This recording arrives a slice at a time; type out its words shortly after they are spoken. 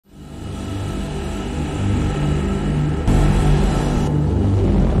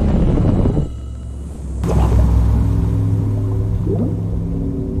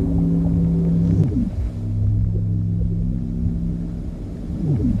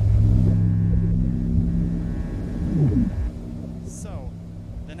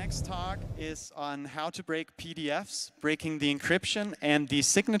next talk is on how to break PDFs, breaking the encryption and the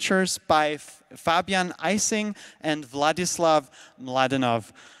signatures by Fabian Eising and Vladislav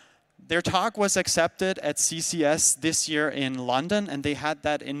Mladenov. Their talk was accepted at CCS this year in London, and they had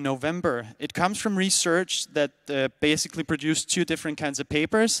that in November. It comes from research that basically produced two different kinds of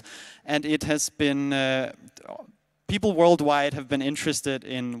papers, and it has been people worldwide have been interested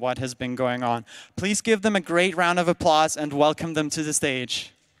in what has been going on. Please give them a great round of applause and welcome them to the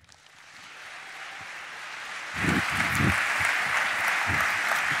stage.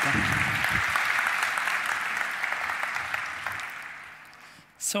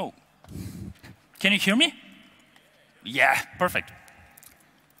 So, can you hear me? Yeah, perfect.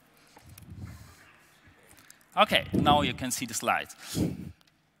 Okay, now you can see the slides.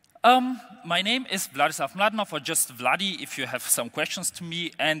 My name is Vladislav Mladenov, or just Vladi if you have some questions to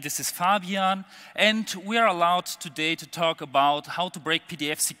me, and this is Fabian. And we are allowed today to talk about how to break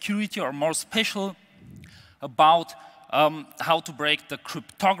PDF security, or more special, about how to break the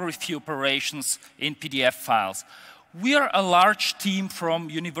cryptography operations in PDF files. We are a large team from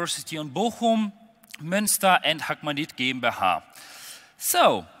University in Bochum, Münster, and Hackmanit GmbH.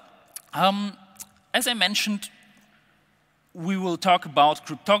 So, as I mentioned, we will talk about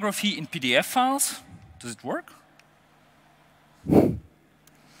cryptography in PDF files. Does it work?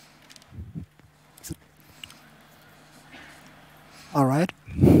 All right.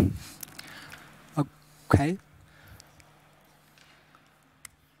 Okay.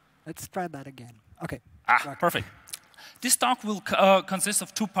 Let's try that again. Okay. Perfect. This talk will consist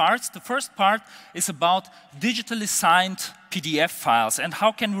of two parts. The first part is about digitally signed PDF files and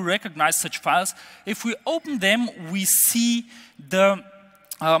how can we recognize such files. If we open them, we see the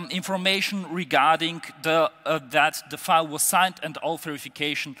information regarding that the file was signed and all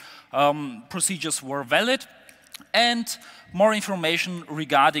verification procedures were valid, and more information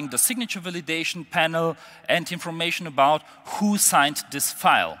regarding the signature validation panel and information about who signed this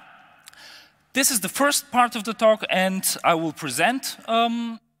file. This is the first part of the talk, and I will present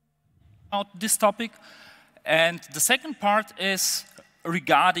about this topic. And the second part is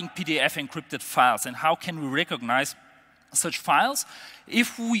regarding PDF encrypted files and how can we recognize such files.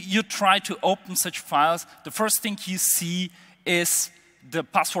 If you try to open such files, the first thing you see is the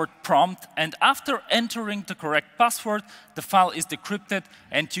password prompt, and after entering the correct password, the file is decrypted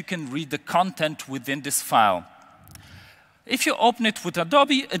and you can read the content within this file. If you open it with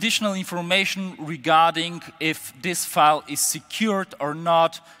Adobe, additional information regarding if this file is secured or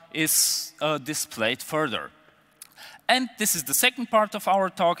not is displayed further. And this is the second part of our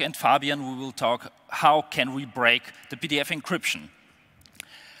talk, and Fabian, we will talk how can we break the PDF encryption.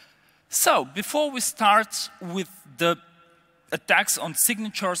 So, before we start with the attacks on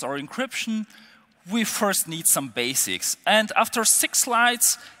signatures or encryption, we first need some basics. And after 6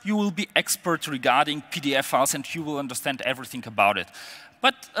 slides, you will be expert regarding PDF files and you will understand everything about it.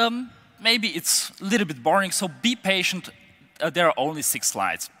 But maybe it's a little bit boring, so be patient. There are only 6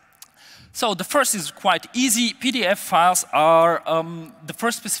 slides. So the first is quite easy. PDF files are, the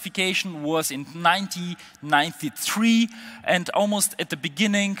first specification was in 1993, and almost at the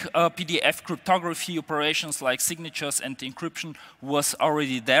beginning, PDF cryptography operations like signatures and encryption was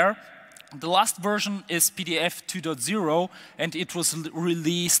already there. The last version is PDF 2.0, and it was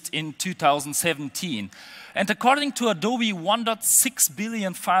released in 2017. And according to Adobe, 1.6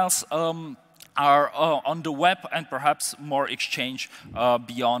 billion files are on the web, and perhaps more exchange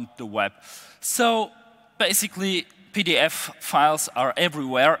beyond the web. So basically, PDF files are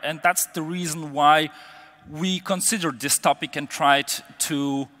everywhere, and that's the reason why we considered this topic and tried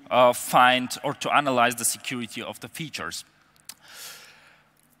to find or to analyze the security of the features.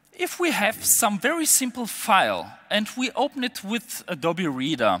 If we have some very simple file and we open it with Adobe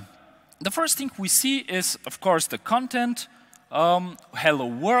Reader, the first thing we see is, of course, the content, hello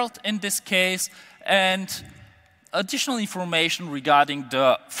world in this case, and additional information regarding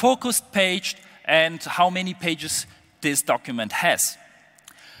the focused page and how many pages this document has.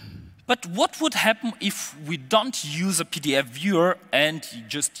 But what would happen if we don't use a PDF viewer and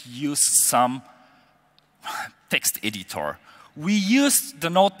just use some text editor? We used the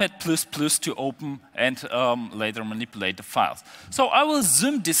Notepad++ to open and later manipulate the files. So I will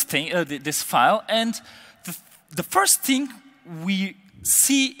zoom this file, and the first thing we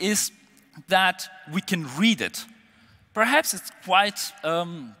see is that we can read it. Perhaps it's quite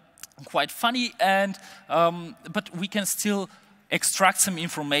funny, and but we can still extract some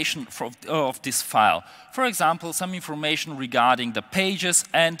information of this file. For example, some information regarding the pages,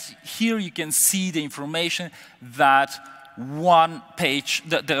 and here you can see the information that one page,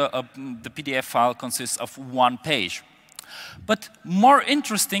 the PDF file consists of one page. But more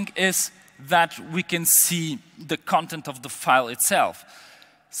interesting is that we can see the content of the file itself.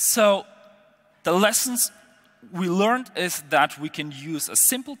 So the lessons we learned is that we can use a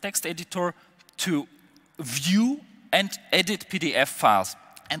simple text editor to view and edit PDF files.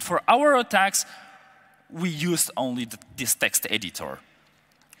 And for our attacks, we used only this text editor.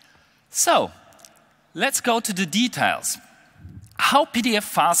 So let's go to the details. How PDF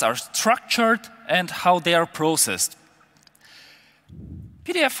files are structured and how they are processed.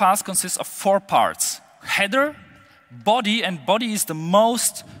 PDF files consist of 4 parts: header, body, and body is the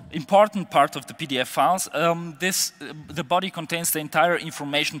most important part of the PDF files. The body contains the entire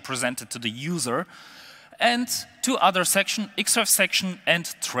information presented to the user, and 2 other sections, exref section and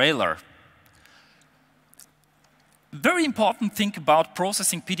trailer. Very important thing about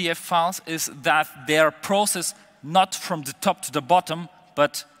processing PDF files is that they are processed not from the top to the bottom,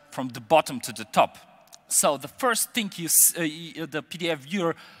 but from the bottom to the top. So the first thing the PDF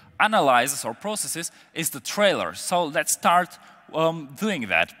viewer analyzes or processes is the trailer. So let's start doing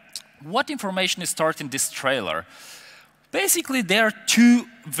that. What information is stored in this trailer? Basically, there are 2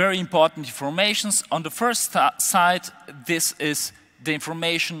 very important informations. On the first side, this is the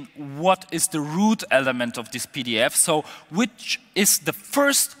information, what is the root element of this PDF, so which is the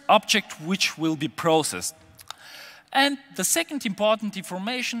first object which will be processed. And the second important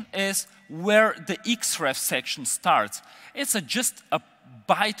information is where the exref section starts. It's just a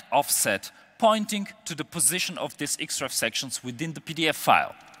byte offset pointing to the position of these exref sections within the PDF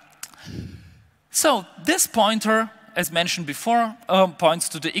file. So this pointer, as mentioned before, points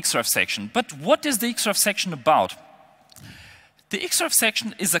to the exref section. But what is the exref section about? The exref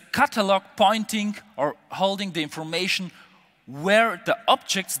section is a catalog pointing or holding the information where the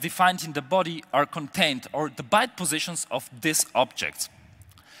objects defined in the body are contained, or the byte positions of these objects.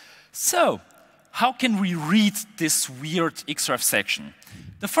 So, how can we read this weird exref section?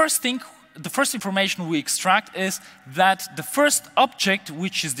 The first information we extract is that the first object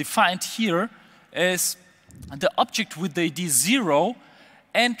which is defined here is the object with the ID 0,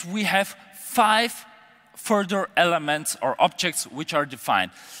 and we have 5 further elements or objects which are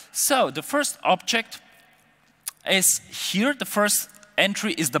defined. So the first object is here. The first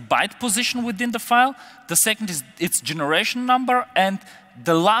entry is the byte position within the file. The second is its generation number, and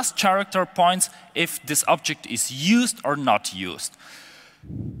the last character points if this object is used or not used.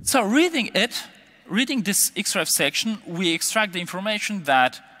 So reading this exref section, we extract the information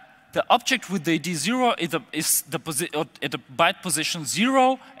that the object with the ID 0 is at the byte position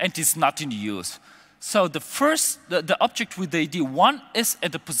 0 and is not in use. So the object with the ID 1 is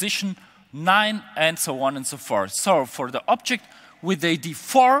at the position 9 and so on and so forth. So for the object with the ID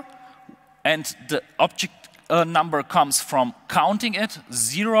 4, and the object number comes from counting it,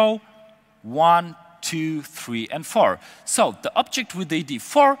 0, 1, 2, 3, and 4. So the object with the ID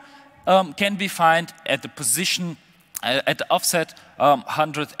 4 can be found at the position, at the offset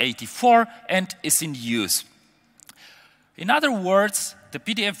 184 and is in use. In other words, the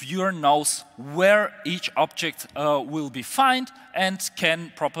PDF viewer knows where each object will be found and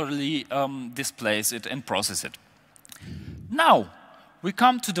can properly display it and process it. Now, we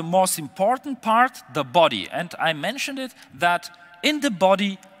come to the most important part, the body. And I mentioned it that in the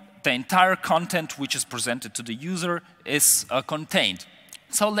body, the entire content which is presented to the user is contained.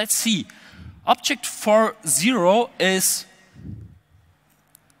 So let's see. Object 40 is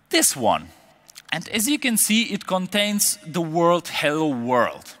this one. And as you can see, it contains the word hello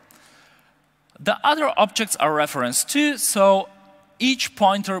world. The other objects are referenced to, so each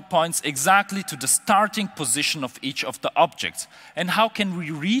pointer points exactly to the starting position of each of the objects. And how can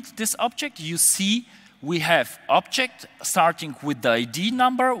we read this object? You see, we have object starting with the ID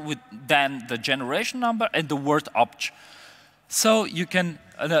number, then the generation number, and the word object. So you can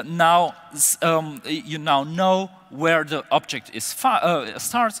now know where the object is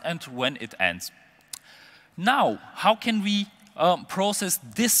starts and when it ends. Now, how can we process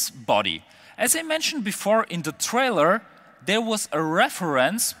this body? As I mentioned before in the trailer, there was a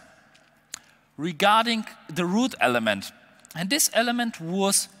reference regarding the root element. And this element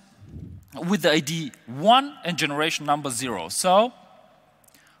was with the ID 1 and generation number 0. So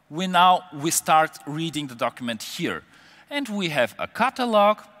we start reading the document here. And we have a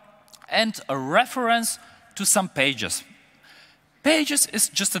catalog and a reference to some pages. Pages is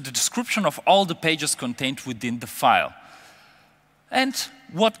just a description of all the pages contained within the file. And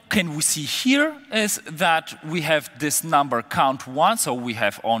what can we see here is that we have this number count 1, so we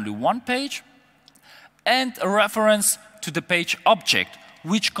have only 1 page, and a reference to the page object,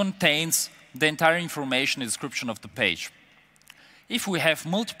 which contains the entire information and description of the page. If we have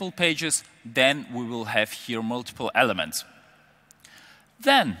multiple pages, then we will have here multiple elements.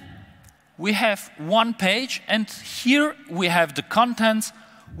 Then we have one page, and here we have the contents,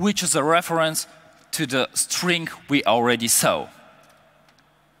 which is a reference to the string we already saw.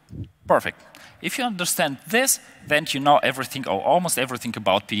 Perfect. If you understand this, then you know everything or almost everything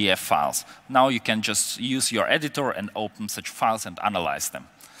about PDF files. Now you can just use your editor and open such files and analyze them.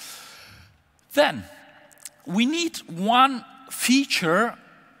 Then we need one feature.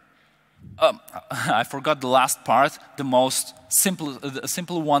 I forgot the last part, the most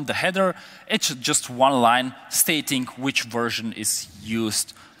simple one, the header. It's just one line stating which version is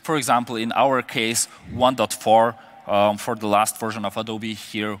used. For example, in our case, 1.4. For the last version of Adobe,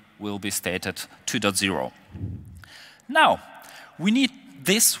 here will be stated 2.0. Now, we need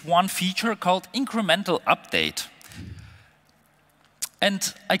this one feature called incremental update.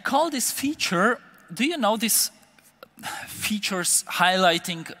 And I call this feature, do you know this features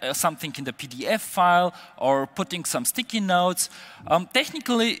highlighting something in the PDF file or putting some sticky notes?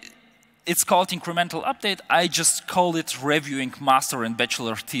 Technically, it's called incremental update. I just call it reviewing master and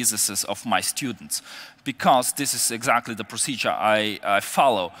bachelor theses of my students, because this is exactly the procedure I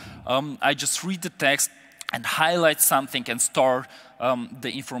follow. I just read the text and highlight something and store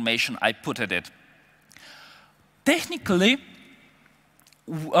the information I put at it. Technically,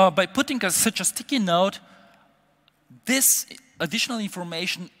 by putting such a sticky note, this additional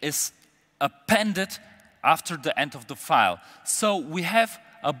information is appended after the end of the file. So we have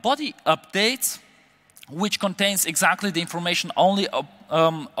a body update, which contains exactly the information only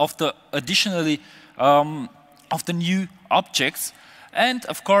of the additionally of the new objects, and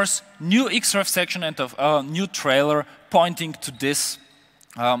of course new xref section and a new trailer pointing to this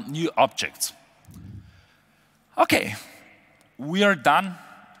new objects. Okay, we are done.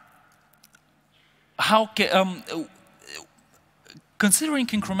 How considering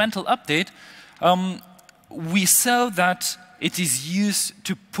incremental update, we saw that it is used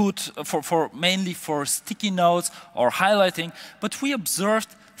to put mainly for sticky notes or highlighting, but we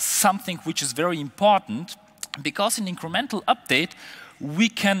observed something which is very important, because in incremental update we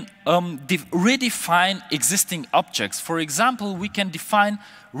can redefine existing objects. For example, we can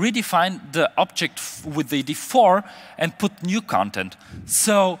redefine the object with the ID4 and put new content.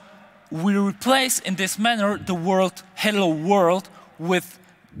 So we replace in this manner the word "hello world" with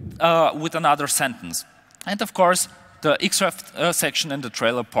another sentence. And of course, the xref section and the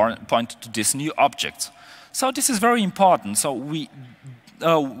trailer point to these new objects. So this is very important. So we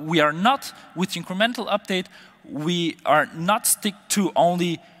are not, with incremental update, we are not stick to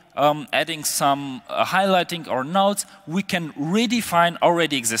only adding some highlighting or notes. We can redefine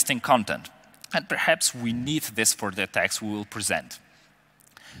already existing content. And perhaps we need this for the text we will present.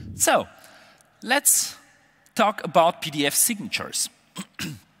 So let's talk about PDF signatures.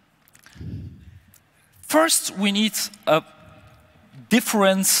 First, we need a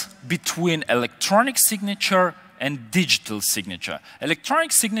difference between electronic signature and digital signature.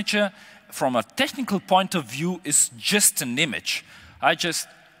 Electronic signature, from a technical point of view, is just an image. I just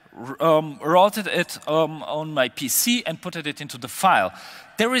wrote it on my PC and put it into the file.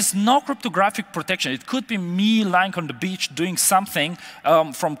 There is no cryptographic protection. It could be me lying on the beach doing something.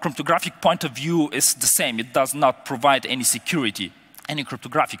 From cryptographic point of view, is the same. It does not provide any security, any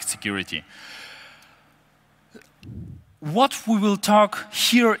cryptographic security. What we will talk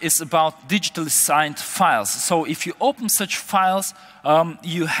here is about digitally signed files. So if you open such files,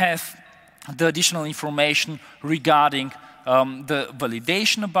 you have the additional information regarding the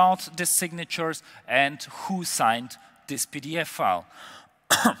validation about the signatures and who signed this PDF file.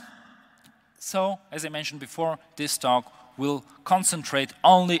 So, as I mentioned before, this talk will concentrate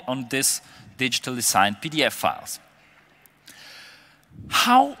only on this digitally signed PDF files.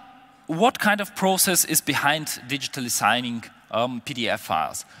 What kind of process is behind digitally signing PDF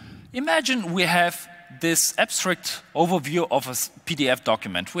files? Imagine we have this abstract overview of a PDF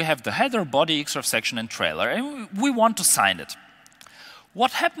document. We have the header, body, xref section, and trailer, and we want to sign it.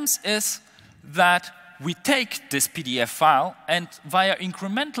 What happens is that we take this PDF file and via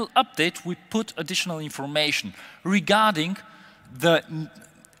incremental update we put additional information regarding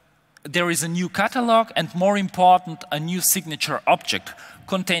there is a new catalog and, more important, a new signature object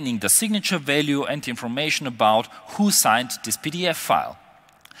containing the signature value and information about who signed this PDF file.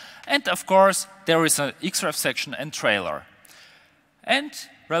 And of course, there is an xref section and trailer. And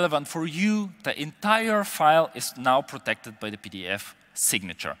relevant for you, the entire file is now protected by the PDF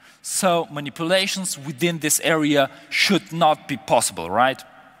signature. So manipulations within this area should not be possible, right?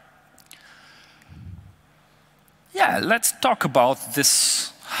 Yeah, let's talk about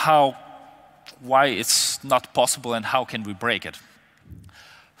this, why it's not possible and how can we break it.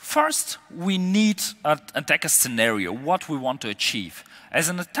 First, we need an attacker scenario, what we want to achieve. As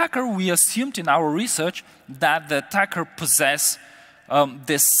an attacker, we assumed in our research that the attacker possesses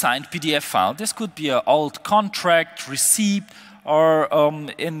this signed PDF file. This could be an old contract, receipt, or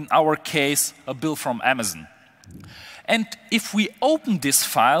in our case, a bill from Amazon. And if we open this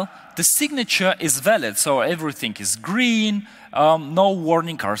file, the signature is valid, so everything is green, no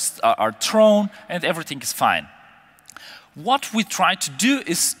warnings are thrown, and everything is fine. What we try to do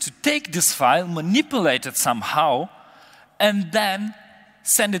is to take this file, manipulate it somehow, and then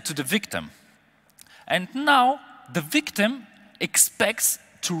send it to the victim. And now the victim expects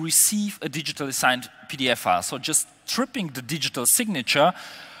to receive a digitally signed PDF file. So just stripping the digital signature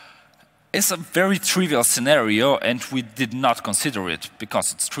is a very trivial scenario, and we did not consider it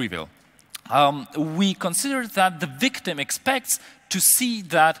because it's trivial. We considered that the victim expects to see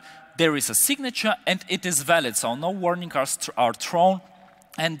that there is a signature and it is valid, so no warnings are thrown,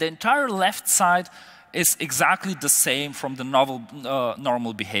 and the entire left side is exactly the same from the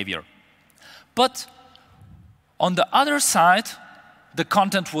normal behavior. But on the other side, the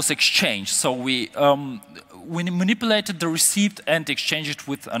content was exchanged, so we manipulated the receipt and exchanged it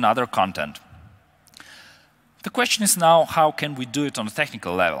with another content. The question is now, how can we do it on a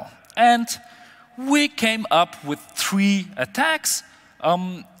technical level? And we came up with 3 attacks,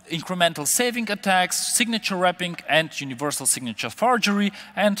 incremental saving attacks, signature wrapping, and universal signature forgery,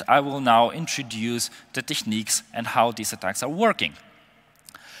 and I will now introduce the techniques and how these attacks are working.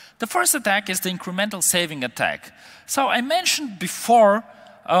 The first attack is the incremental saving attack. So I mentioned before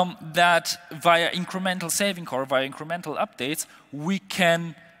that via incremental saving or via incremental updates, we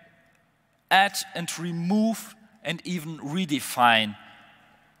can add and remove and even redefine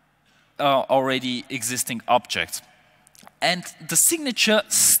already existing objects. And the signature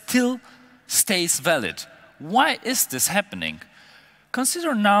still stays valid. Why is this happening?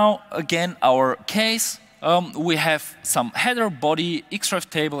 Consider now again our case. We have some header, body, xref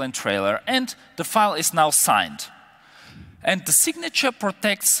table, and trailer, and the file is now signed. And the signature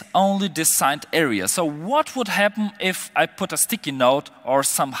protects only this signed area. So what would happen if I put a sticky note or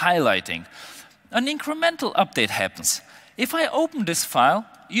some highlighting? An incremental update happens. If I open this file,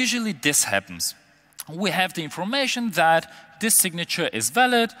 usually this happens. We have the information that this signature is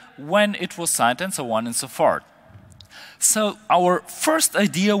valid when it was signed and so on and so forth. So our first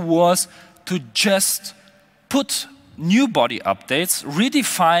idea was to just put new body updates,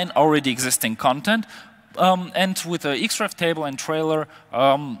 redefine already existing content, and with the xref table and trailer,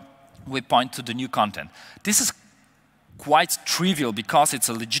 we point to the new content. This is quite trivial because it's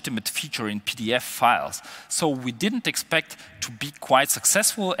a legitimate feature in PDF files. So we didn't expect to be quite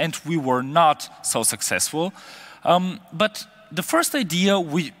successful, and we were not so successful. But the first idea,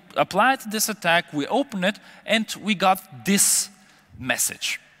 we applied this attack, we opened it, and we got this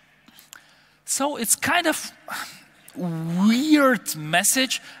message. So it's kind of weird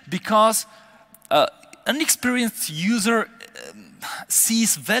message because an experienced user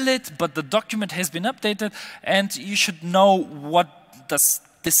sees valid, but the document has been updated, and you should know what does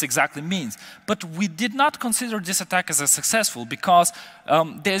this exactly means. But we did not consider this attack as a successful because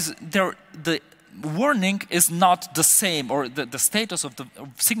the warning is not the same, or the status of the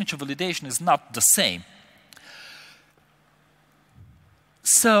signature validation is not the same.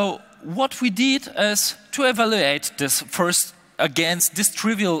 So what we did is to evaluate this first against this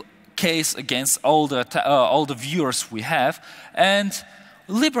trivial case against all the viewers we have, and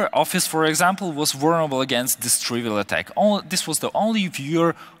LibreOffice, for example, was vulnerable against this trivial attack. This was the only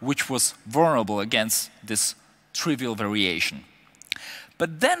viewer which was vulnerable against this trivial variation.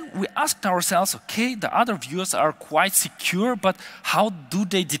 But then we asked ourselves, okay, the other viewers are quite secure, but how do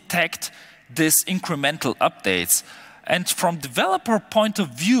they detect these incremental updates? And from developer point of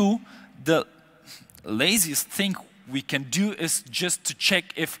view, the laziest thing we can do is just to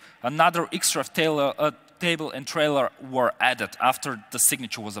check if another xref table and trailer were added after the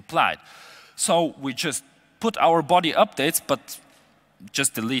signature was applied. So we just put our body updates, but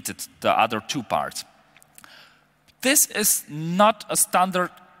just deleted the other 2 parts. This is not a standard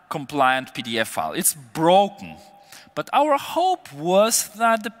compliant PDF file. It's broken. But our hope was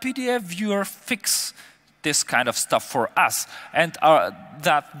that the PDF viewer fix this kind of stuff for us, and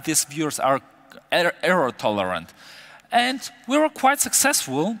that these viewers are error tolerant. And we were quite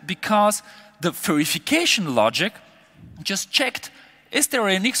successful because the verification logic just checked, is there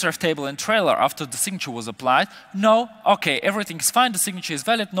an xref table and trailer after the signature was applied? No, okay, everything is fine, the signature is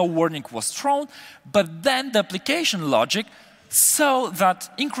valid, no warning was thrown. But then the application logic saw that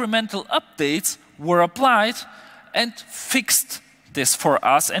incremental updates were applied and fixed this for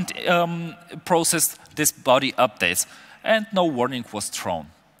us and processed this body updates, and no warning was thrown.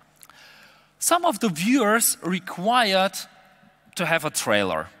 Some of the viewers required to have a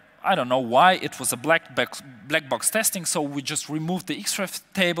trailer. I don't know why, it was a black box testing, so we just removed the extract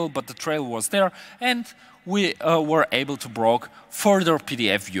table, but the trailer was there, and we were able to block further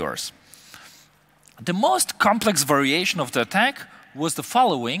PDF viewers. The most complex variation of the attack was the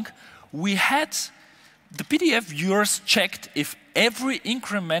following. We had the PDF viewers checked if every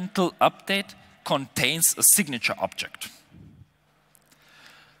incremental update contains a signature object.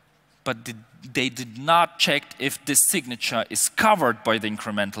 But they did not check if this signature is covered by the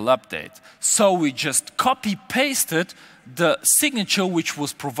incremental update. So we just copy-pasted the signature which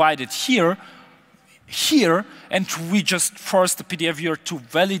was provided here, and we just forced the PDF viewer to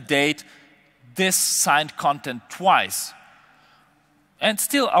validate this signed content twice. And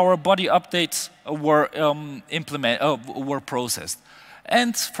still our body updates were processed.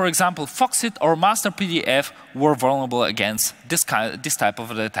 And for example, Foxit or master PDF were vulnerable against this type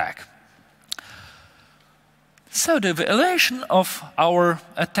of an attack. So the evaluation of our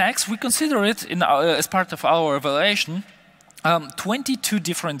attacks, we consider it as part of our evaluation 22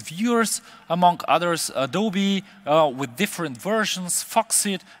 different viewers, among others Adobe with different versions,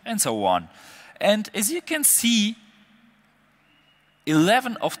 Foxit, and so on. And as you can see,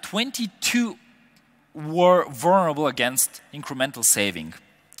 11 of 22 were vulnerable against incremental saving,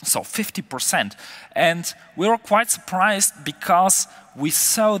 so 50%. And we were quite surprised because we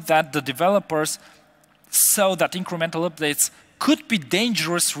saw that the developers saw that incremental updates could be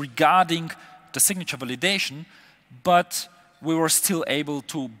dangerous regarding the signature validation, but we were still able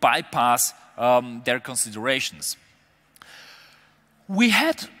to bypass their considerations. We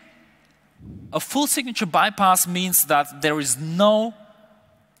had a full signature bypass means that there is no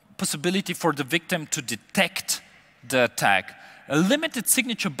possibility for the victim to detect the attack. A limited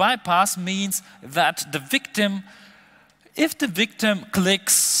signature bypass means that the victim, if the victim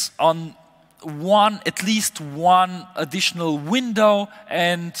clicks on at least one additional window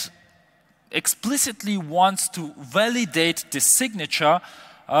and explicitly wants to validate the signature,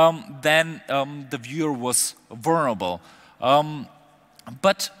 then the viewer was vulnerable.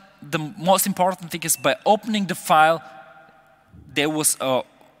 But the most important thing is by opening the file, there was a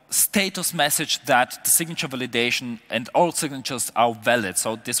status message that the signature validation and all signatures are valid.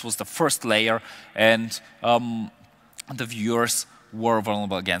 So this was the first layer, and the viewers were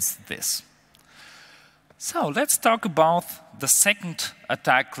vulnerable against this. So let's talk about the second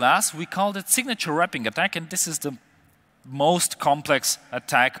attack class. We called it signature wrapping attack, and this is the most complex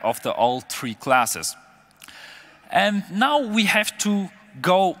attack of the all three classes. And now we have to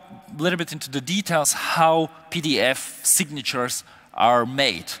go a little bit into the details how PDF signatures are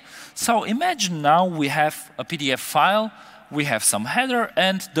made. So imagine now we have a PDF file, we have some header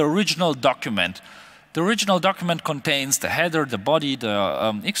and the original document. The original document contains the header, the body, the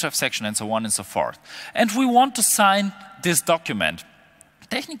xref section, and so on and so forth. And we want to sign this document.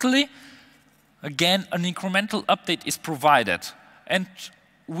 Technically, again, an incremental update is provided. And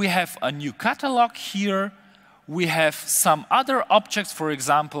we have a new catalog here. We have some other objects, for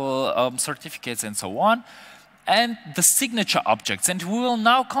example, certificates and so on, and the signature objects. And we will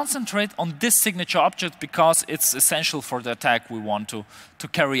now concentrate on this signature object because it's essential for the attack we want to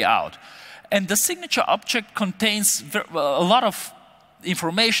carry out. And the signature object contains a lot of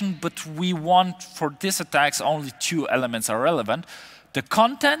information, but we want for these attacks only two elements are relevant: the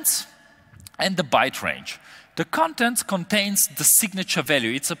contents and the byte range. The contents contains the signature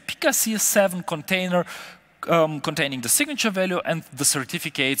value. It's a PKCS7 container containing the signature value and the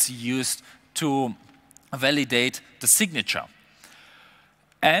certificates used to validate the signature.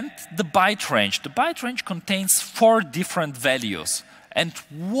 And the byte range. The byte range contains 4 different values. And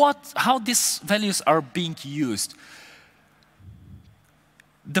how these values are being used.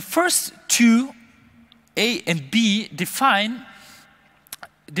 The first two, A and B, define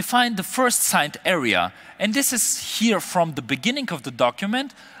the first signed area. And this is here from the beginning of the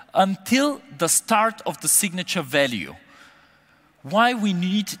document until the start of the signature value. Why we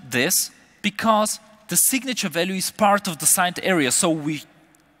need this? Because the signature value is part of the signed area, so we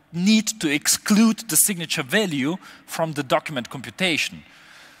need to exclude the signature value from the document computation.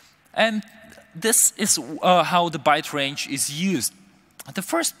 And this is how the byte range is used. The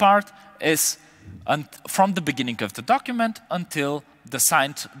first part is from the beginning of the document until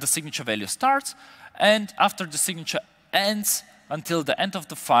the signature value starts, and after the signature ends, until the end of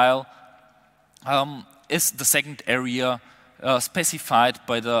the file is the second area specified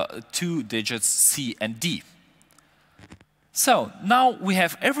by the 2 digits C and D. So now we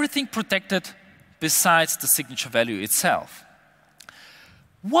have everything protected besides the signature value itself.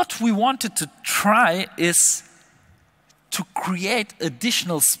 What we wanted to try is to create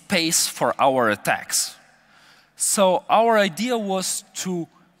additional space for our attacks. So our idea was to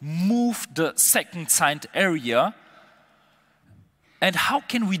move the second signed area. And how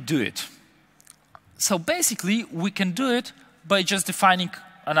can we do it? So basically, we can do it by just defining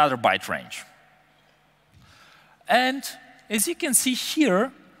another byte range. And as you can see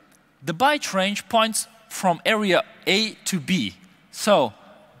here, the byte range points from area A to B. So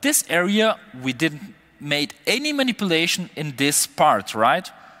this area, we didn't make any manipulation in this part, right?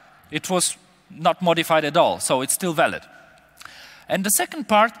 It was not modified at all, so it's still valid. And the second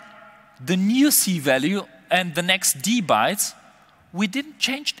part, the new C value and the next D bytes, we didn't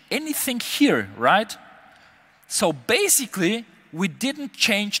change anything here, right? So basically, we didn't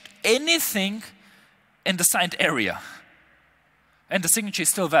change anything in the signed area. And the signature is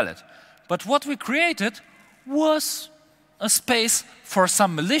still valid. But what we created was a space for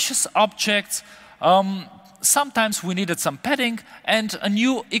some malicious objects. Sometimes we needed some padding and a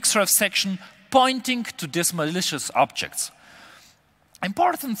new xref section pointing to these malicious objects.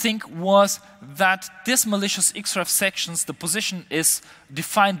 Important thing was that this malicious xref sections, the position is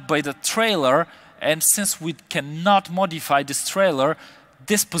defined by the trailer, and since we cannot modify this trailer,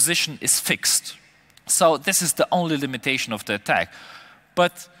 this position is fixed. So this is the only limitation of the attack.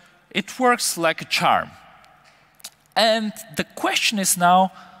 But it works like a charm. And the question is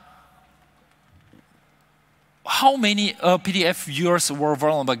now, how many PDF viewers were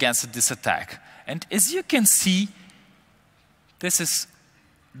vulnerable against this attack? And as you can see, this is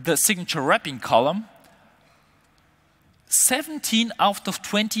the signature wrapping column. 17 out of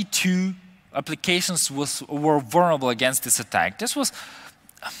 22 applications were vulnerable against this attack. This was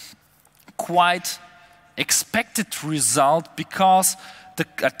quite expected result because the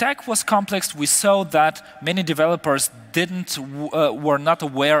attack was complex. We saw that many developers were not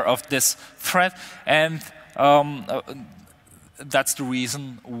aware of this threat, and that's the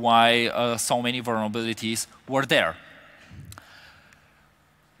reason why so many vulnerabilities were there.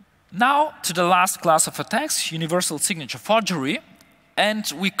 Now to the last class of attacks, universal signature forgery. And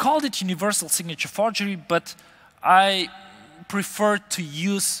we called it universal signature forgery, but I prefer to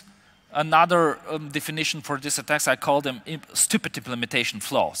use another definition for these attacks. I call them stupid implementation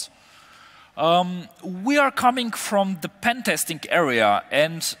flaws. We are coming from the pen testing area,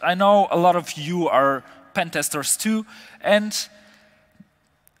 and I know a lot of you are pen testers too, and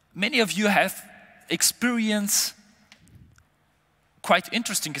many of you have quite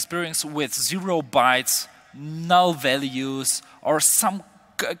interesting experience with 0 bytes, null values, or some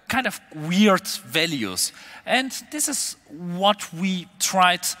kind of weird values. And this is what we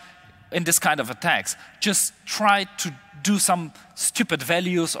tried in this kind of attacks. Just try to do some stupid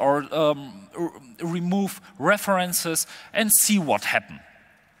values or remove references and see what happens.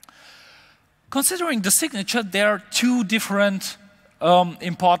 Considering the signature, there are two different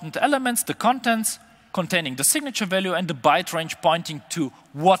important elements: the contents containing the signature value and the byte range pointing to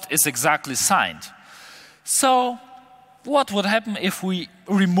what is exactly signed. So what would happen if we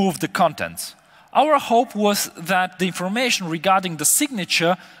remove the contents? Our hope was that the information regarding the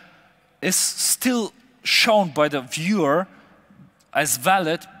signature is still shown by the viewer as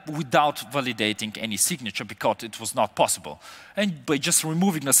valid without validating any signature, because it was not possible. And by just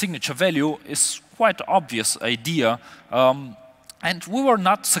removing the signature value is quite an obvious idea. And we were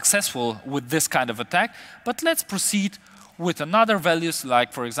not successful with this kind of attack, but let's proceed with another values,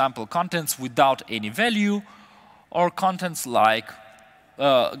 like, for example, contents without any value, or contents like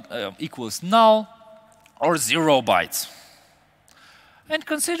equals null, or 0 bytes. And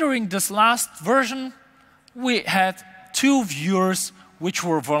considering this last version, we had 2 viewers which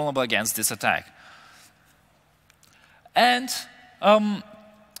were vulnerable against this attack. And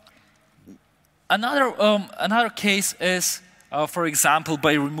another case is, for example,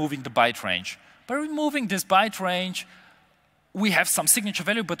 by removing the byte range. By removing this byte range, we have some signature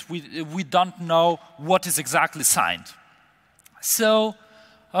value, but we don't know what is exactly signed. So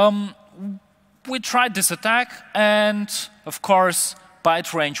we tried this attack, and of course,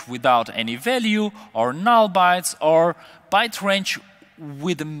 byte range without any value, or null bytes, or byte range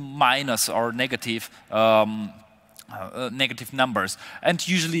with a minus or negative negative numbers. And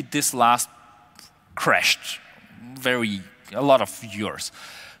usually this last crashed a lot of viewers.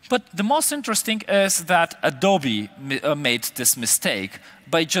 But the most interesting is that Adobe made this mistake.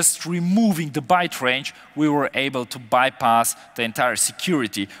 By just removing the byte range, we were able to bypass the entire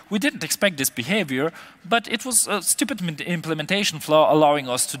security. We didn't expect this behavior, but it was a stupid implementation flaw allowing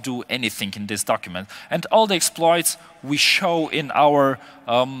us to do anything in this document. And all the exploits we show in our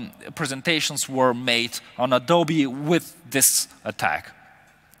presentations were made on Adobe with this attack.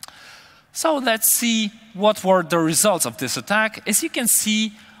 So let's see what were the results of this attack. As you can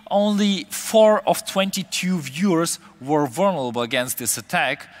see, only 4 of 22 viewers were vulnerable against this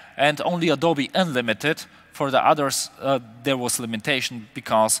attack, and only Adobe Unlimited. For the others, there was limitation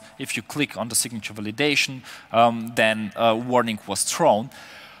because if you click on the signature validation, then a warning was thrown.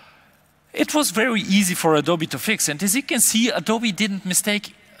 It was very easy for Adobe to fix, and as you can see, Adobe didn't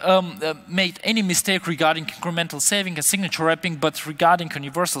made any mistake regarding incremental saving and signature wrapping, but regarding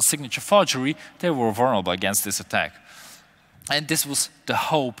universal signature forgery, they were vulnerable against this attack. And this was the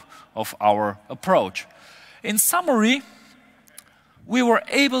hope of our approach. In summary, we were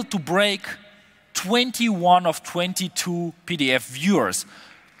able to break 21 of 22 PDF viewers.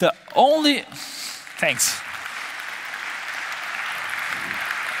 The only... Thanks.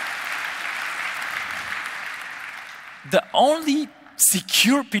 The only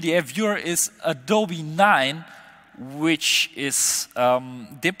secure PDF viewer is Adobe 9, which is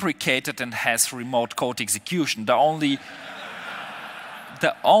deprecated and has remote code execution. The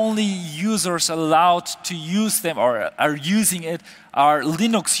only users allowed to use them or are using it are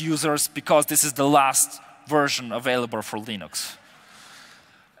Linux users, because this is the last version available for Linux.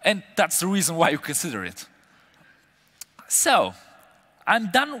 And that's the reason why you consider it. So,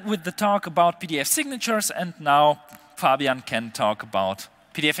 I'm done with the talk about PDF signatures, and now Fabian can talk about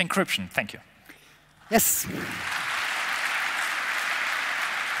PDF encryption. Thank you. Yes.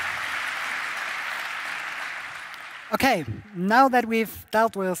 Okay, now that we've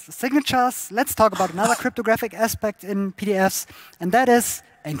dealt with signatures, let's talk about another cryptographic aspect in PDFs, and that is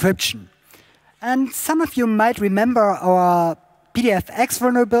encryption. And some of you might remember our PDFX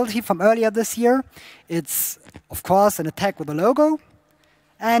vulnerability from earlier this year. It's, of course, an attack with a logo,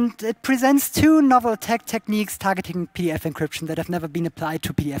 and it presents 2 novel attack techniques targeting PDF encryption that have never been applied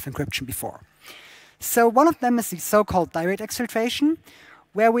to PDF encryption before. So one of them is the so-called direct exfiltration,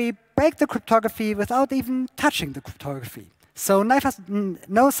 where we break the cryptography without even touching the cryptography. So no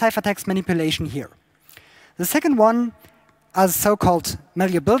ciphertext manipulation here. The second one are the so-called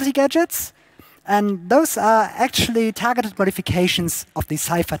malleability gadgets, and those are actually targeted modifications of the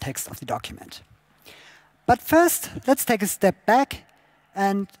ciphertext of the document. But first, let's take a step back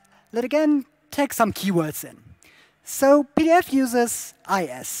and let's again take some keywords in. So PDF uses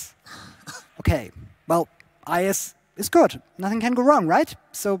IS. Okay, well, IS is good. Nothing can go wrong, right?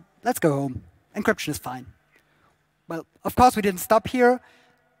 So let's go home. Encryption is fine. Well, of course, we didn't stop here,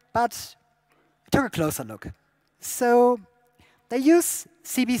 but we took a closer look. So they use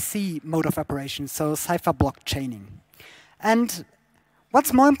CBC mode of operation, so cipher block chaining. And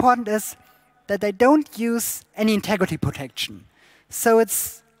what's more important is that they don't use any integrity protection. So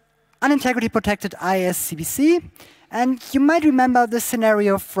it's unintegrity protected IS CBC. And you might remember this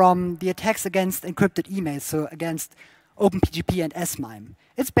scenario from the attacks against encrypted emails, so against OpenPGP and S-MIME.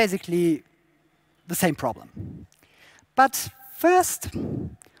 It's basically the same problem. But first,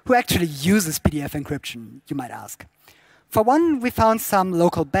 who actually uses PDF encryption, you might ask? For one, we found some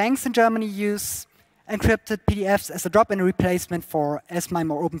local banks in Germany use encrypted PDFs as a drop-in replacement for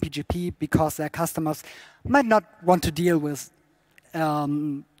S-MIME or OpenPGP because their customers might not want to deal with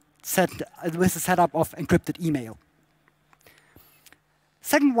the setup of encrypted email.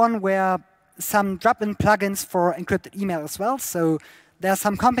 Second one were some drop-in plugins for encrypted email as well. So there are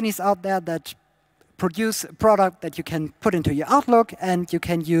some companies out there that produce a product that you can put into your Outlook, and you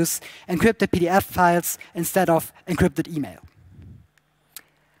can use encrypted PDF files instead of encrypted email.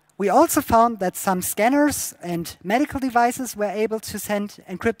 We also found that some scanners and medical devices were able to send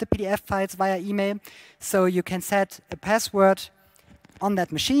encrypted PDF files via email. So you can set a password on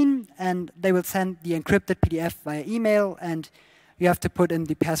that machine, and they will send the encrypted PDF via email, and you have to put in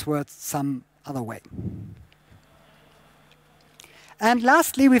the password some other way. And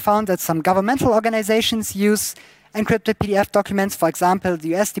lastly, we found that some governmental organizations use encrypted PDF documents. For example,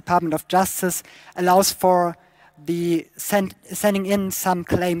 the US Department of Justice allows for the sending in some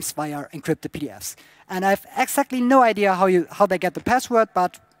claims via encrypted PDFs. And I have exactly no idea how they get the password,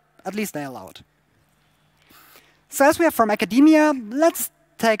 but at least they allow it. So as we are from academia, let's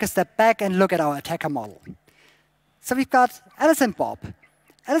take a step back and look at our attacker model. So we've got Alice and Bob.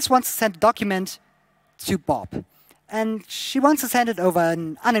 Alice wants to send a document to Bob. And she wants to send it over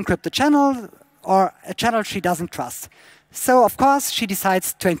an unencrypted channel or a channel she doesn't trust. So, of course, she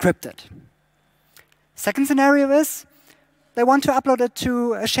decides to encrypt it. Second scenario is they want to upload it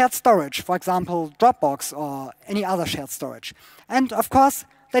to a shared storage, for example, Dropbox or any other shared storage. And, of course,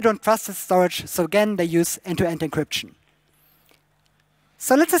 they don't trust this storage, so again, they use end-to-end encryption.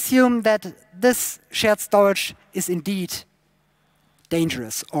 So let's assume that this shared storage is indeed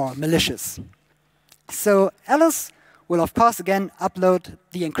dangerous or malicious. So Alice will, of course, again upload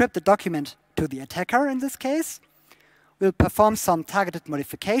the encrypted document to the attacker in this case. We'll perform some targeted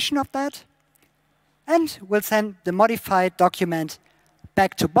modification of that. And we'll send the modified document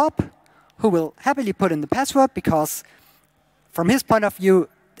back to Bob, who will happily put in the password because from his point of view,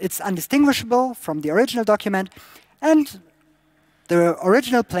 it's undistinguishable from the original document. And the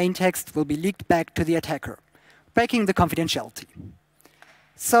original plaintext will be leaked back to the attacker, breaking the confidentiality.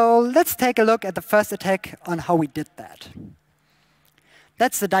 So let's take a look at the first attack on how we did that.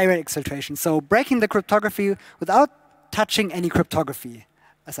 That's the direct exfiltration, so breaking the cryptography without touching any cryptography,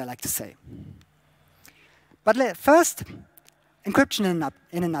 as I like to say. But first, encryption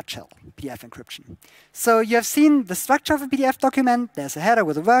in a nutshell, PDF encryption. So you have seen the structure of a PDF document. There's a header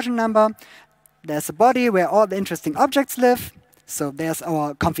with a version number. There's a body where all the interesting objects live. So there's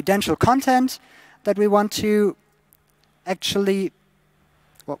our confidential content that we want to actually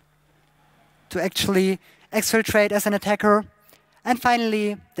exfiltrate as an attacker. And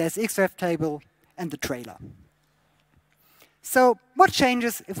finally, there's the Xref table and the trailer. So what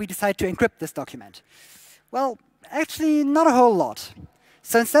changes if we decide to encrypt this document? Well, actually, not a whole lot.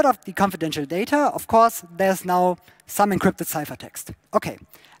 So instead of the confidential data, of course, there's now some encrypted ciphertext. OK.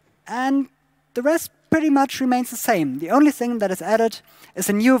 And the rest pretty much remains the same. The only thing that is added is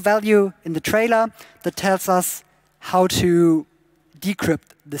a new value in the trailer that tells us how to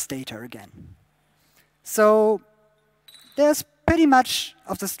decrypt this data again. So there's pretty much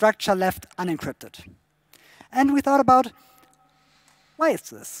of the structure left unencrypted. And we thought about, why is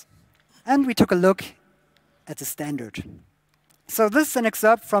this? And we took a look at the standard. So this is an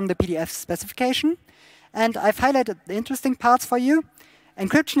excerpt from the PDF specification. And I've highlighted the interesting parts for you.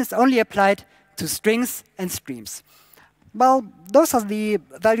 Encryption is only applied to strings and streams. Well, those are the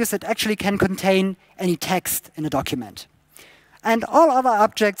values that actually can contain any text in a document. And all other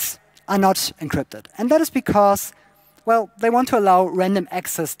objects are not encrypted. And that is because, well, they want to allow random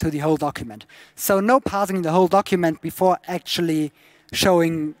access to the whole document. So no parsing the whole document before actually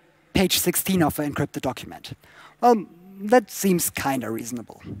showing page 16 of an encrypted document. Well, that seems kind of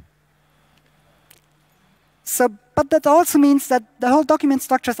reasonable. But that also means that the whole document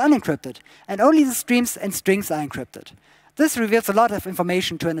structure is unencrypted, and only the streams and strings are encrypted. This reveals a lot of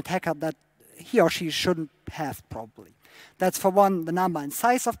information to an attacker that he or she shouldn't have, probably. That's, for one, the number and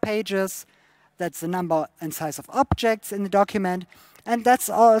size of pages. That's the number and size of objects in the document. And that's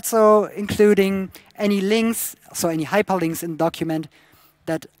also including any links, so any hyperlinks in the document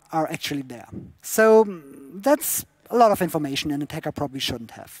that are actually there. So that's a lot of information an attacker probably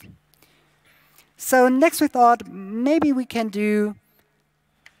shouldn't have. So next we thought, maybe we can do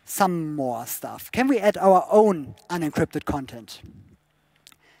some more stuff. Can we add our own unencrypted content?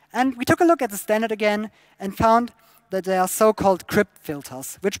 And we took a look at the standard again and found that there are so-called crypt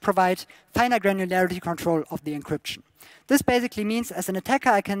filters, which provide finer granularity control of the encryption. This basically means, as an attacker,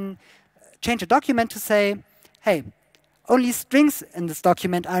 I can change a document to say, hey, only strings in this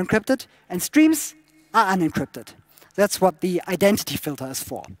document are encrypted, and streams are unencrypted. That's what the identity filter is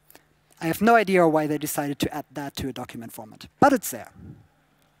for. I have no idea why they decided to add that to a document format, but it's there.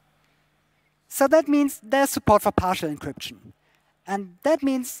 So that means there's support for partial encryption. And that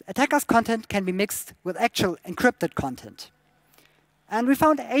means attackers' content can be mixed with actual encrypted content. And we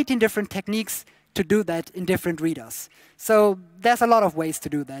found 18 different techniques to do that in different readers. So there's a lot of ways to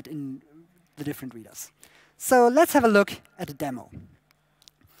do that in the different readers. So let's have a look at a demo.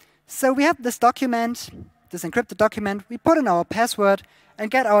 So we have this document, this encrypted document. We put in our password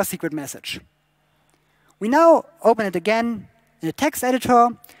and get our secret message. We now open it again in a text editor.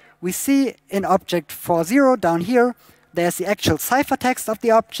 We see in object 40 down here, there's the actual ciphertext of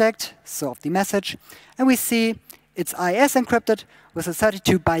the object, so of the message. And we see it's IS encrypted with a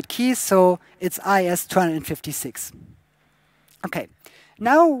 32-byte key, so it's IS 256. OK,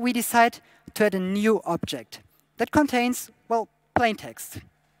 now we decide to add a new object that contains, well, plain text.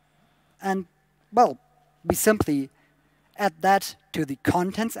 And, well, we simply add that to the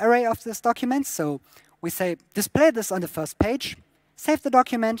contents array of this document. So we say, display this on the first page, save the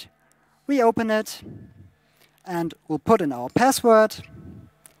document, reopen it, and we'll put in our password.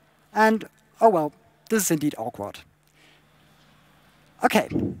 And, oh well, this is indeed awkward. OK,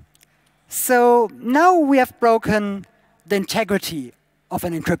 so now we have broken the integrity of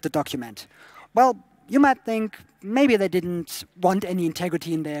an encrypted document. Well, you might think maybe they didn't want any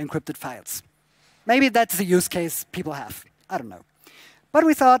integrity in their encrypted files. Maybe that's a use case people have. I don't know. But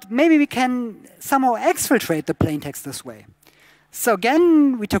we thought maybe we can somehow exfiltrate the plaintext this way. So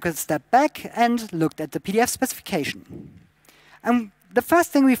again, we took a step back and looked at the PDF specification. And the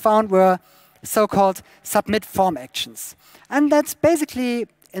first thing we found were so-called submit form actions. And that's basically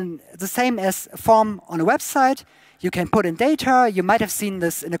the same as a form on a website. you can put in data. You might have seen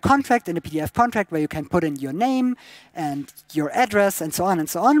this in a contract, in a PDF contract, where you can put in your name and your address and so on and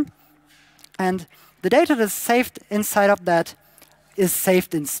so on. And the data that's saved inside of that is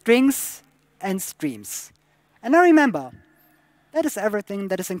saved in strings and streams. And now remember, that is everything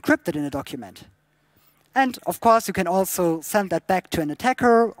that is encrypted in a document. And of course, you can also send that back to an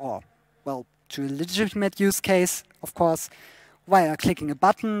attacker, or, well, to a legitimate use case, of course, via clicking a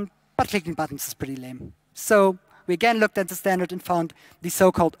button. But clicking buttons is pretty lame. So we again looked at the standard and found the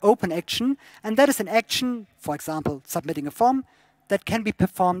so-called open action. And that is an action, for example, submitting a form, that can be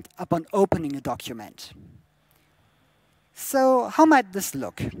performed upon opening a document. So how might this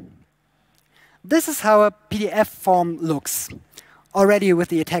look? This is how a PDF form looks, already with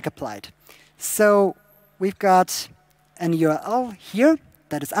the attack applied. So we've got an URL here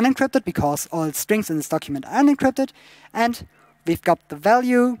that is unencrypted because all strings in this document are unencrypted. And we've got the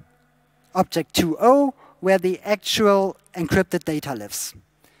value, object 2.0, where the actual encrypted data lives.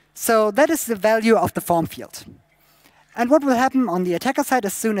 So that is the value of the form field. And what will happen on the attacker side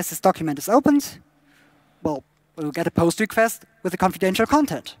as soon as this document is opened? Well, we'll get a post request with the confidential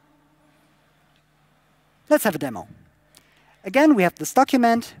content. Let's have a demo. Again, we have this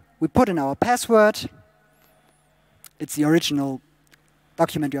document. We put in our password. It's the original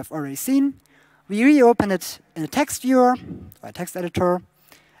document you have already seen. We reopen it in a text viewer, or a text editor.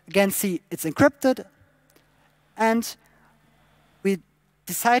 Again, see it's encrypted. And we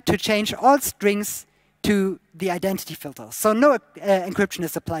decide to change all strings to the identity filter. So no encryption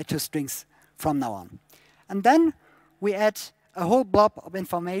is applied to strings from now on. And then we add a whole blob of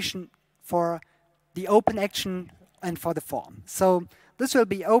information for the open action and for the form. So this will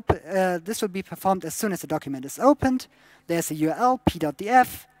be performed as soon as the document is opened. There's a URL,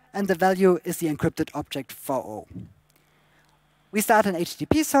 p.df, and the value is the encrypted object 4.0. We start an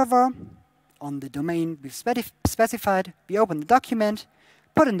HTTP server on the domain we've specified. We open the document,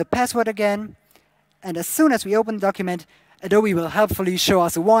 put in the password again, and as soon as we open the document, Adobe will helpfully show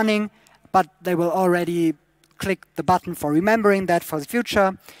us a warning, but they will already click the button for remembering that for the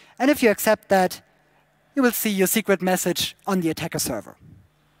future. And if you accept that, you will see your secret message on the attacker server.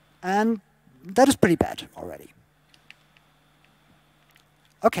 And that is pretty bad already.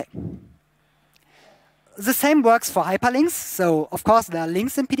 OK. The same works for hyperlinks. So of course, there are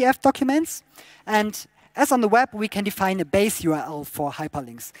links in PDF documents. And as on the web, we can define a base URL for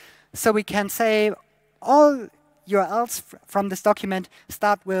hyperlinks. So we can say all URLs from this document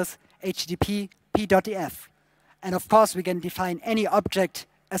start with http p.df. And of course, we can define any object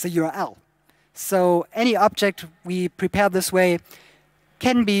as a URL. So any object we prepare this way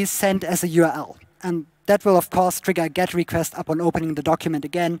can be sent as a URL. And that will, of course, trigger a GET request upon opening the document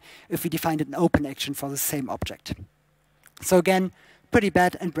again if we defined an open action for the same object. So again, pretty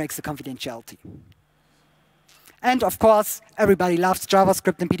bad and breaks the confidentiality. And of course, everybody loves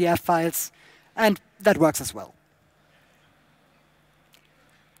JavaScript and PDF files, and that works as well.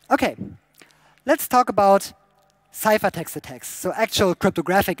 OK, let's talk about ciphertext attacks, so actual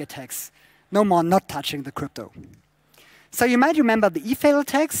cryptographic attacks. No more not touching the crypto. So you might remember the e-fail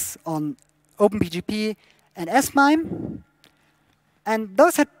attacks on OpenPGP and S-MIME. And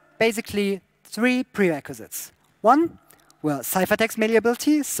those had basically three prerequisites. One were ciphertext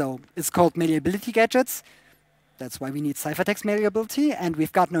malleability, so it's called malleability gadgets. That's why we need ciphertext malleability. And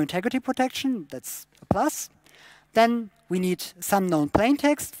we've got no integrity protection. That's a plus. Then we need some known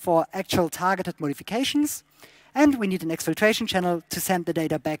plaintext for actual targeted modifications. And we need an exfiltration channel to send the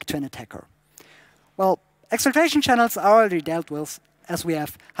data back to an attacker. Well, exfiltration channels are already dealt with, as we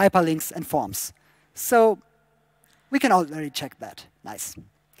have hyperlinks and forms. So we can already check that. Nice.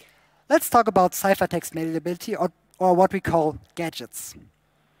 Let's talk about ciphertext malleability, or what we call gadgets.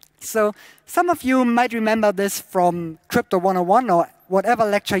 So some of you might remember this from Crypto 101 or whatever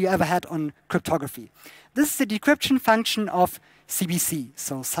lecture you ever had on cryptography. This is the decryption function of CBC,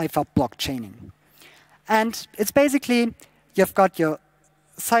 so cipher block chaining. And it's basically, you've got your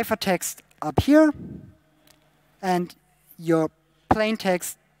ciphertext up here and your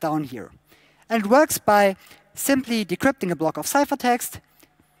plaintext down here. And it works by simply decrypting a block of ciphertext,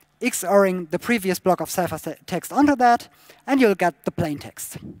 XORing the previous block of ciphertext onto that, and you'll get the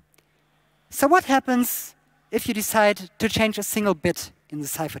plaintext. So what happens if you decide to change a single bit in the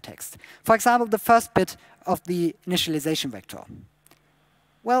ciphertext? For example, the first bit of the initialization vector.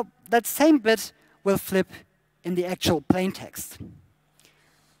 Well, that same bit will flip in the actual plaintext.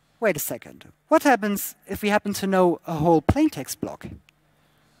 Wait a second. What happens if we happen to know a whole plaintext block?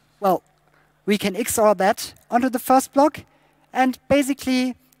 Well, we can XOR that onto the first block and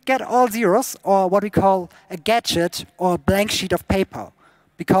basically get all zeros, or what we call a gadget or a blank sheet of paper,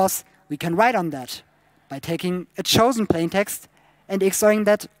 because we can write on that by taking a chosen plaintext and XORing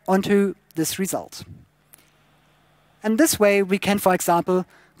that onto this result. And this way, we can, for example,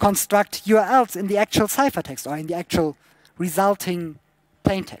 construct URLs in the actual ciphertext or in the actual resulting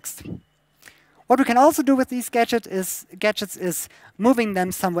plaintext. What we can also do with these gadgets is moving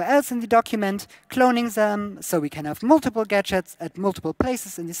them somewhere else in the document, cloning them, so we can have multiple gadgets at multiple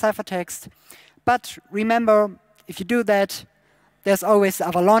places in the ciphertext. But remember, if you do that, there's always the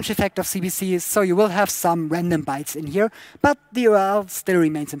avalanche effect of CBCs, so you will have some random bytes in here, but the URL still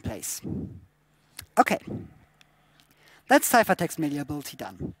remains in place. OK. That's ciphertext malleability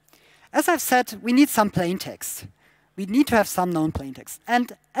done. As I've said, we need some plaintext. We need to have some known plaintext.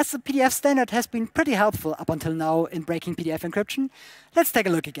 And as the PDF standard has been pretty helpful up until now in breaking PDF encryption, let's take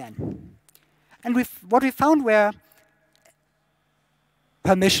a look again. And what we found were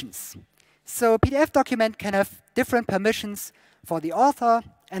permissions. So a PDF document can have different permissions for the author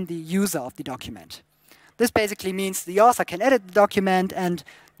and the user of the document. This basically means the author can edit the document, and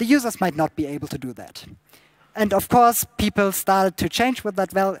the users might not be able to do that. And of course, people started to change with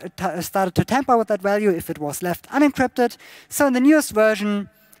that started to tamper with that value if it was left unencrypted. So in the newest version,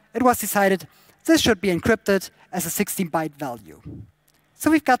 it was decided this should be encrypted as a 16-byte value. So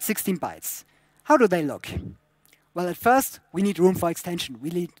we've got 16 bytes. How do they look? Well, at first, we need room for extension. We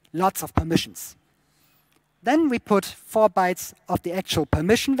need lots of permissions. Then we put 4 bytes of the actual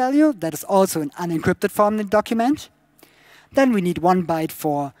permission value that is also in unencrypted form in the document. Then we need 1 byte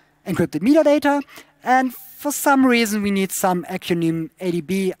for encrypted metadata. And for some reason, we need some acronym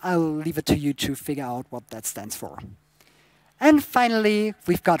ADB. I'll leave it to you to figure out what that stands for. And finally,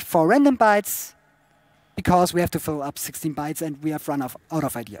 we've got 4 random bytes, because we have to fill up 16 bytes, and we have run out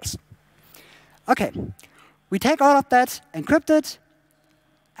of ideas. OK, we take all of that, encrypt it,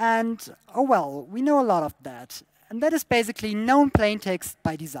 and oh well, we know a lot of that. And that is basically known plaintext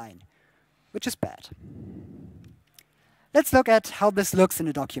by design, which is bad. Let's look at how this looks in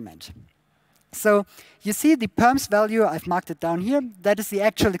a document. So you see the perms value, I've marked it down here. That is the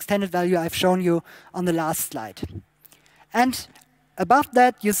actual extended value I've shown you on the last slide. And above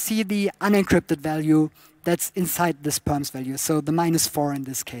that, you see the unencrypted value that's inside this perms value, so the -4 in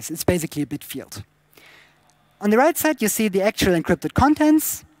this case. It's basically a bit field. On the right side, you see the actual encrypted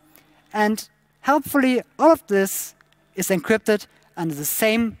contents. And helpfully, all of this is encrypted under the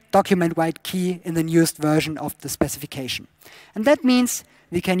same document-wide key in the newest version of the specification. And that means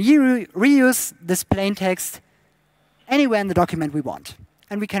we can reuse this plaintext anywhere in the document we want.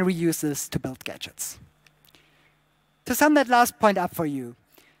 And we can reuse this to build gadgets. To sum that last point up for you,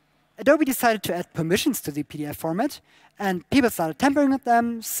 Adobe decided to add permissions to the PDF format, and people started tampering with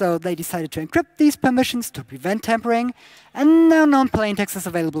them, so they decided to encrypt these permissions to prevent tampering, and now known plaintext is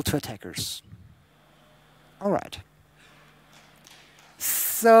available to attackers. All right.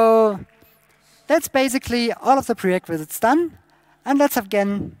 So that's basically all of the prerequisites done. And let's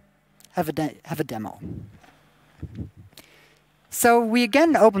again have a demo. So we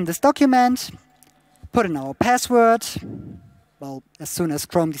again open this document, put in our password. Well, as soon as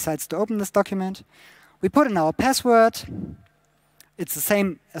Chrome decides to open this document, we put in our password. It's the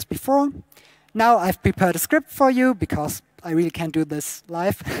same as before. Now I've prepared a script for you, because I really can't do this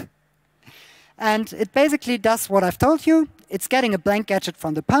live. And it basically does what I've told you. It's getting a blank gadget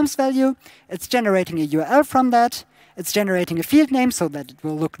from the perms value. It's generating a URL from that. It's generating a field name so that it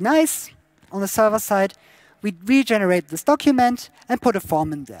will look nice on the server side. We regenerate this document and put a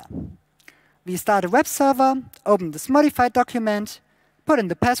form in there. We start a web server, open this modified document, put in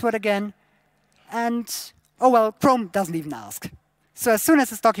the password again, and oh well, Chrome doesn't even ask. So as soon as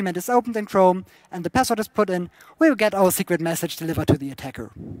this document is opened in Chrome and the password is put in, we will get our secret message delivered to the attacker.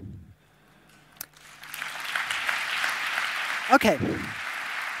 OK.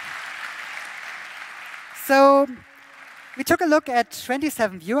 So we took a look at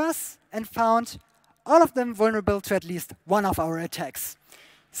 27 viewers and found all of them vulnerable to at least one of our attacks.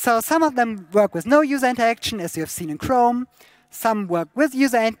 So some of them work with no user interaction, as you have seen in Chrome. Some work with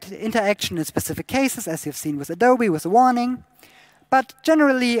user interaction in specific cases, as you've seen with Adobe, with a warning. But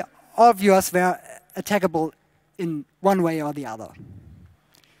generally, all viewers were attackable in one way or the other.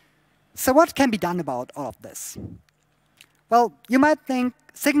 So what can be done about all of this? Well, you might think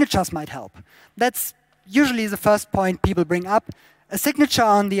signatures might help. That's usually the first point people bring up. A signature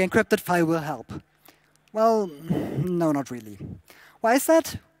on the encrypted file will help. Well, no, not really. Why is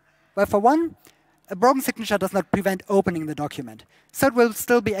that? Well, for one, a broken signature does not prevent opening the document. So it will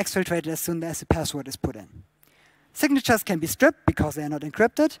still be exfiltrated as soon as the password is put in. Signatures can be stripped because they are not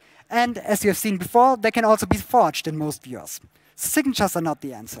encrypted. And as you have seen before, they can also be forged in most viewers. So signatures are not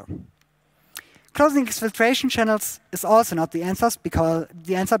the answer. Closing exfiltration channels is also not the answer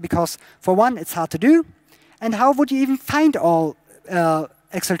because for one, it's hard to do. And how would you even find all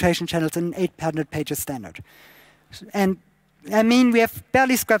exfiltration channels in an 800 pages standard? And I mean, we have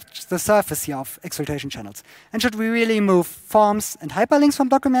barely scratched the surface here of exfiltration channels. And should we really remove forms and hyperlinks from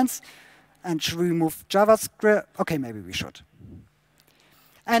documents? And should we remove JavaScript? OK, maybe we should.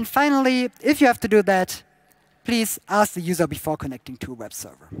 And finally, if you have to do that, please ask the user before connecting to a web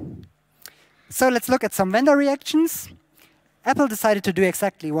server. So let's look at some vendor reactions. Apple decided to do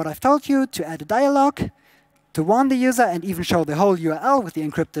exactly what I've told you, to add a dialog, to warn the user, and even show the whole URL with the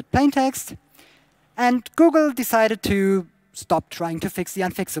encrypted plaintext. And Google decided to stop trying to fix the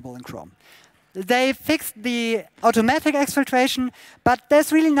unfixable in Chrome. They fixed the automatic exfiltration, but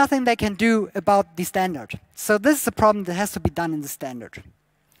there's really nothing they can do about the standard. So this is a problem that has to be done in the standard.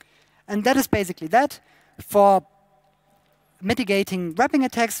 And that is basically that. For mitigating wrapping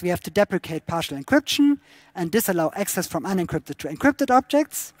attacks, we have to deprecate partial encryption and disallow access from unencrypted to encrypted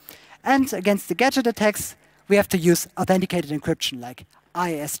objects. And against the gadget attacks, we have to use authenticated encryption like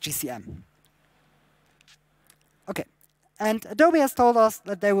ISGCM. OK. And Adobe has told us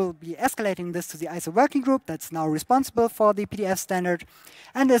that they will be escalating this to the ISO working group that's now responsible for the PDF standard.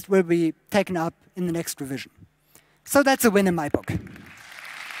 And this will be taken up in the next revision. So that's a win in my book.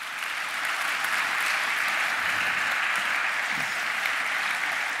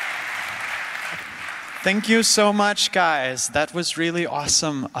 Thank you so much, guys. That was really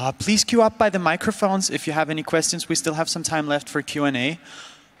awesome. Please queue up by the microphones if you have any questions. We still have some time left for Q&A.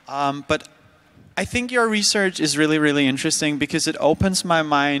 But I think your research is really, really interesting because it opens my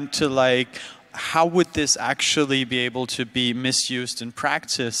mind to like, how would this actually be able to be misused in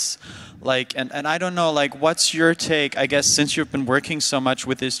practice? Like, and I don't know, like, what's your take? I guess since you've been working so much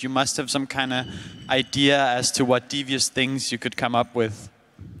with this, you must have some kind of idea as to what devious things you could come up with.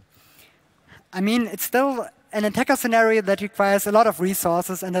 I mean, it's still an attacker scenario that requires a lot of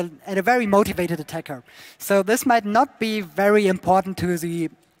resources and a very motivated attacker. So this might not be very important to the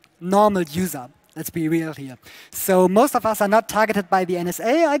normal user. Let's be real here. So most of us are not targeted by the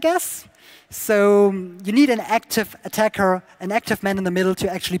NSA, I guess. So you need an active attacker, an active man in the middle to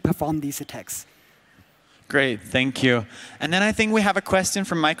actually perform these attacks. Great, thank you. And then I think we have a question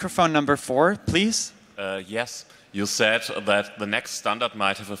from microphone number 4, please. Yes. You said that the next standard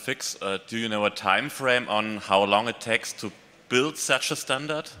might have a fix. Do you know a time frame on how long it takes to build such a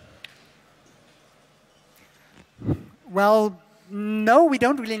standard? Well, no, we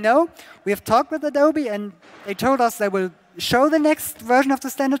don't really know. We have talked with Adobe, and they told us they will show the next version of the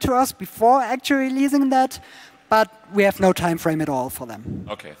standard to us before actually releasing that, but we have no time frame at all for them.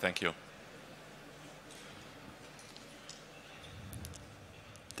 OK, thank you.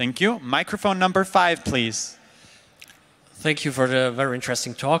 Thank you. Microphone number 5, please. Thank you for the very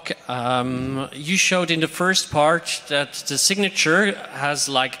interesting talk. You showed in the first part that the signature has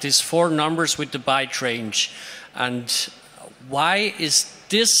like these 4 numbers with the byte range. And why is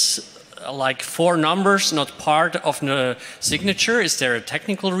this like 4 numbers not part of the signature? Is there a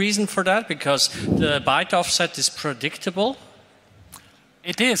technical reason for that? Because the byte offset is predictable.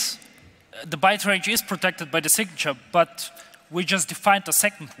 It is. The byte range is protected by the signature, but we just defined the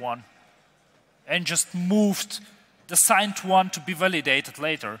second one and just moved the signed one to be validated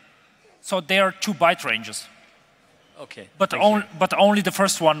later. So there are 2 byte ranges. Okay. But only the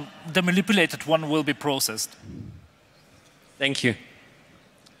first one, the manipulated one, will be processed. Thank you.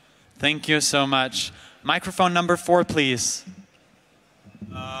 Thank you so much. Microphone number 4, please.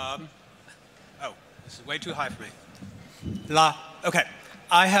 Oh, this is way too high for me. OK.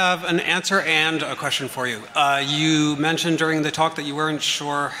 I have an answer and a question for you. You mentioned during the talk that you weren't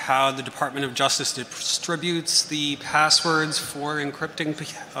sure how the Department of Justice distributes the passwords for encrypting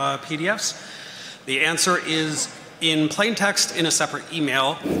PDFs. The answer is in plain text in a separate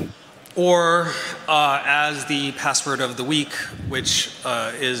email, or as the password of the week, which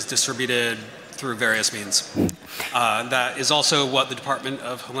is distributed through various means. That is also what the Department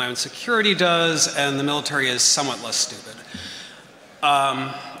of Homeland Security does, and the military is somewhat less stupid.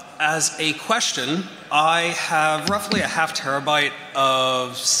 As a question, I have roughly a ½ terabyte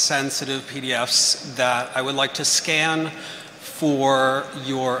of sensitive PDFs that I would like to scan for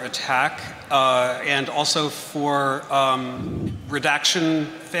your attack and also for redaction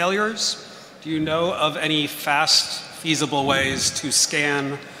failures. Do you know of any fast, feasible ways to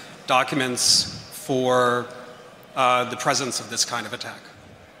scan documents for the presence of this kind of attack?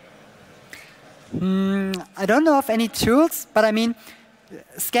 I don't know of any tools, but I mean,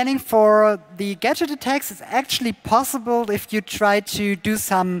 scanning for the gadget attacks is actually possible if you try to do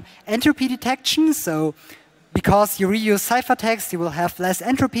some entropy detection. So because you reuse ciphertext, you will have less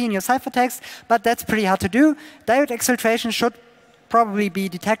entropy in your ciphertext, but that's pretty hard to do. Direct exfiltration should probably be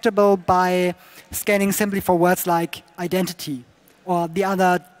detectable by scanning simply for words like identity or the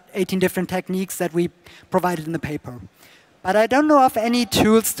other 18 different techniques that we provided in the paper. But I don't know of any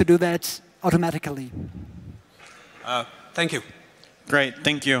tools to do that automatically. Thank you. Great,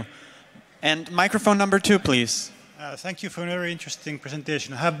 thank you. And microphone number 2, please. Thank you for a very interesting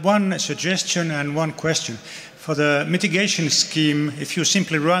presentation. I have one suggestion and one question. For the mitigation scheme, if you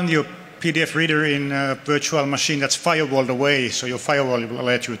simply run your PDF reader in a virtual machine that's firewalled away, so your firewall will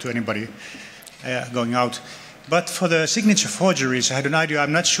alert you to anybody going out. But for the signature forgeries, I had an idea.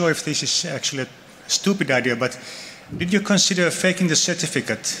 I'm not sure if this is actually a stupid idea, but did you consider faking the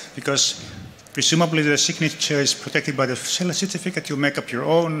certificate? Because presumably the signature is protected by the seller certificate. You make up your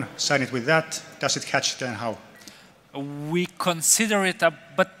own, sign it with that. Does it catch it and how? We consider it,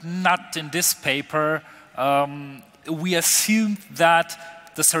 but not in this paper. We assumed that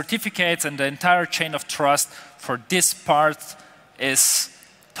the certificates and the entire chain of trust for this part is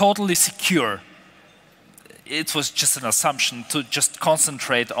totally secure. It was just an assumption to just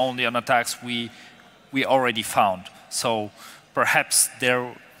concentrate only on attacks we already found. So perhaps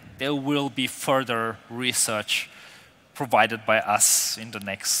there will be further research provided by us in the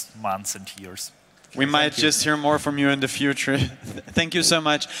next months and years. We might just hear more from you in the future. Thank you so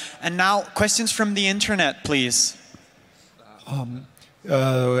much. And now, questions from the internet, please.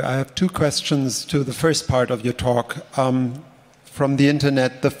 I have 2 questions to the first part of your talk from the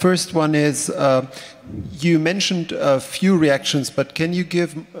internet. The first one is, you mentioned a few reactions, but can you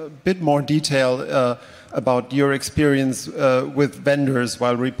give a bit more detail about your experience with vendors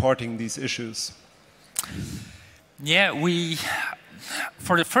while reporting these issues? Yeah,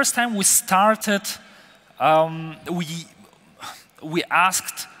 for the first time we started, we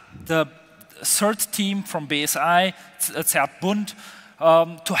asked the CERT team from BSI, Bund,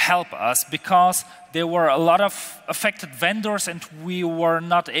 to help us because there were a lot of affected vendors and we were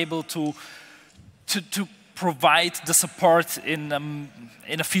not able to provide the support in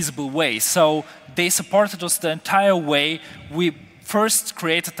a feasible way. So they supported us the entire way. We first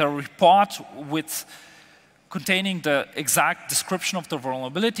created a report containing the exact description of the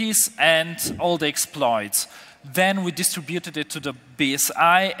vulnerabilities and all the exploits. Then we distributed it to the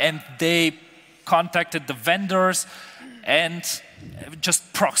BSI and they contacted the vendors and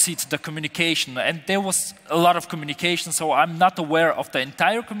just proxied the communication. And there was a lot of communication, so I'm not aware of the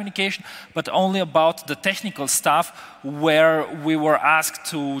entire communication, but only about the technical stuff where we were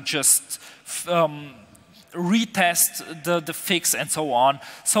asked to just retest the fix and so on.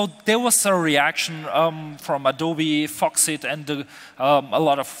 So there was a reaction from Adobe, Foxit, and a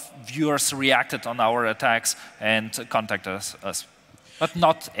lot of viewers reacted on our attacks and contacted us. But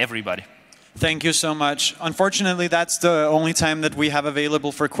not everybody. Thank you so much. Unfortunately, that's the only time that we have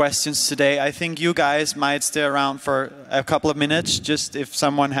available for questions today. I think you guys might stay around for a couple of minutes, just if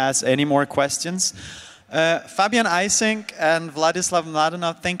someone has any more questions. Fabian Eising and Vladislav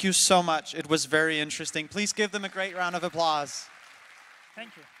Mladenov, thank you so much. It was very interesting. Please give them a great round of applause.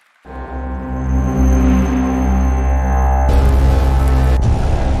 Thank you.